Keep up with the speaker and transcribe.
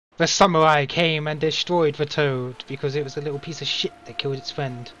the samurai came and destroyed the toad because it was a little piece of shit that killed its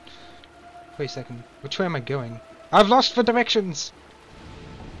friend. Wait a second, which way am I going? I've lost the directions!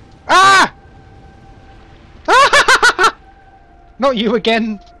 Ah! Ah! Not you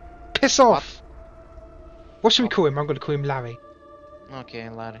again! Piss off! What should we call him? I'm gonna call him Larry. Okay,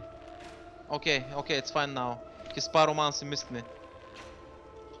 Larry. Okay, it's fine now. His pyromancy missed me.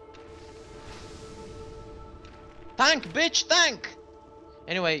 Tank, bitch, tank!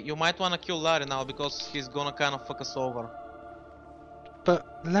 Anyway, you might wanna kill Larry now because he's gonna kind of fuck us over. But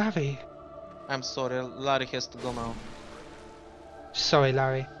Larry... I'm sorry, Larry has to go now. Sorry,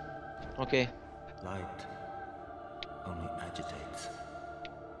 Larry. Okay. Light only agitates.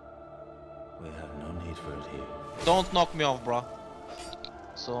 We have no need for it here. Don't knock me off, bro.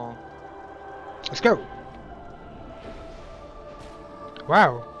 So... Let's go!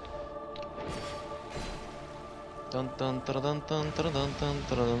 Wow. Dun dun dun dun dun dun dun dun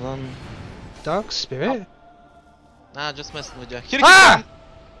dun dun. Dark Spirit? Nah, just messing with you. Here Ah!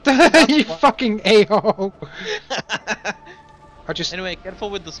 You fucking a-hole! I just... Anyway, careful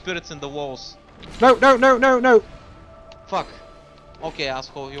with the spirits in the walls. No, no, no, no, no! Fuck. Okay,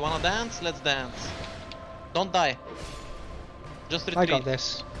 asshole, you wanna dance? Let's dance. Don't die. Just retreat. I got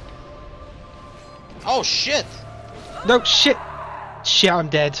this. Oh shit! No, shit! Shit, I'm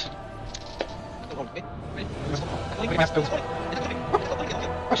dead. Okay.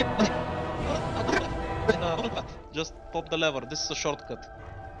 Just pop the lever, this is a shortcut.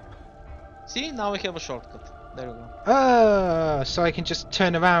 See, now we have a shortcut. There you go. So I can just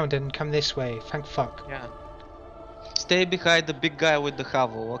turn around and come this way. Thank fuck. Yeah. Stay behind the big guy with the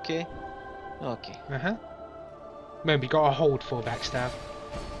hovel, okay? Okay. Uh-huh. Maybe got a hold for backstab.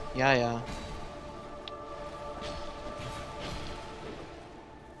 Yeah.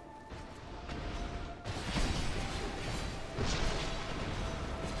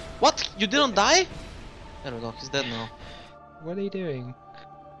 What? You didn't die? There we go, he's dead now. What are you doing?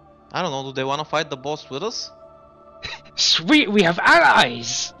 I don't know, do they wanna fight the boss with us? Sweet, we have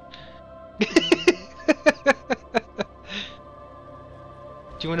allies! Do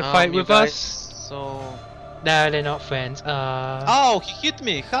you want to fight with guys, us? So... No, they're not friends. Oh, he hit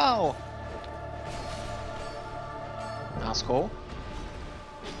me! How? Asshole.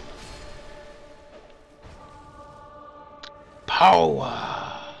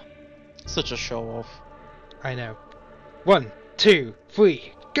 Power! Such a show off. I know. 1, 2,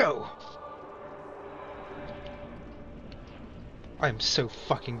 3, go! I'm so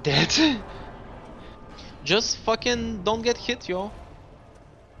fucking dead. Just fucking don't get hit, yo.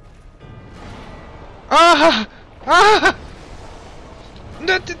 Ah! Ah!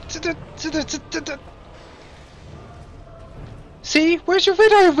 See? Where's your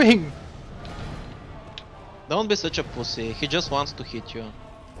red eye ring? Don't be such a pussy, he just wants to hit you.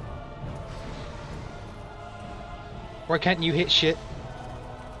 Why can't you hit shit?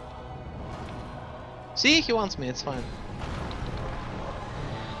 See, he wants me, it's fine.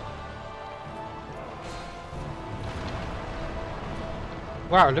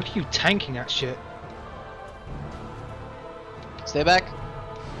 Wow, look at you tanking that shit. Stay back.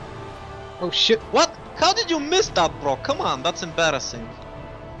 Oh shit. What? How did you miss that, bro? Come on, that's embarrassing.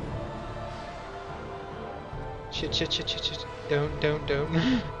 Shit. Don't.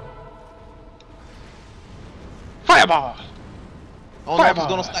 Fireball! Oh Fireball! no, he's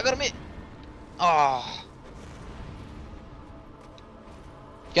gonna stagger me. Ah.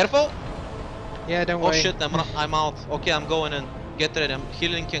 Careful! Yeah, don't Oh worry. shit, I'm out. Okay, I'm going in. Get ready, I'm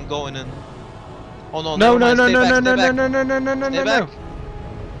healing and going in. Oh no, No, never no, mind. no, Stay no, back, no, stay no, back. no, no, no, no, no, Stay no, back.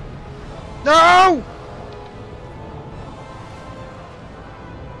 no! No!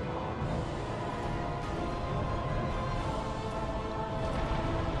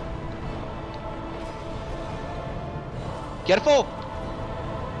 Careful!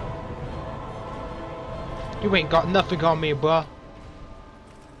 You ain't got nothing on me, bruh.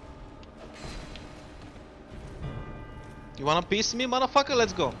 You wanna piece me, motherfucker?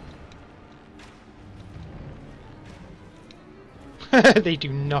 Let's go. They do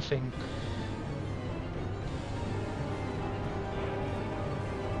nothing.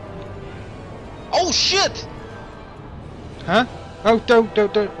 Oh shit! Huh? Oh, don't.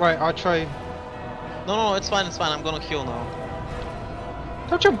 Right, I'll try. No, it's fine, I'm gonna heal now.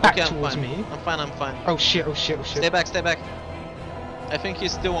 Don't jump back Okay, I'm towards fine. me. I'm fine. Oh shit. Stay back. I think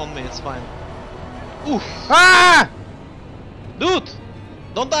he's still on me, it's fine. Oof! Ah! Dude!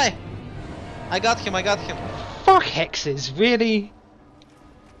 Don't die! I got him. Fuck hexes, really?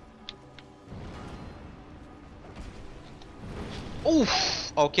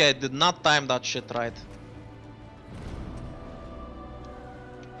 Oof! Okay, I did not time that shit right.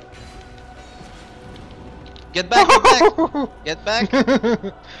 Get back, get back! Get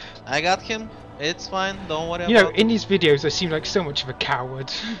back! I got him. It's fine, don't worry You know, about in it. these videos I seem like so much of a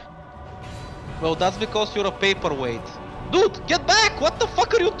coward. Well, that's because you're a paperweight. Dude, get back! What the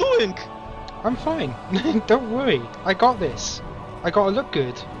fuck are you doing? I'm fine. Don't worry. I got this. I gotta look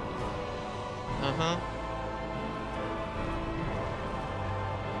good. Uh-huh.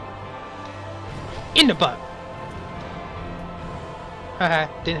 In the butt.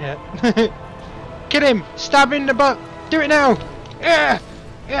 Haha, didn't hurt. Kill him! Stab him in the butt! Do it now! Yeah!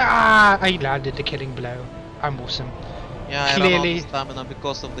 Yeah! I landed the killing blow. I'm awesome. Yeah, I ran out of stamina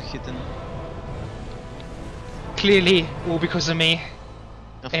because of the hitting. Clearly, all because of me.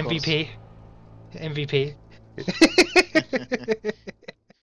 Of MVP. MVP.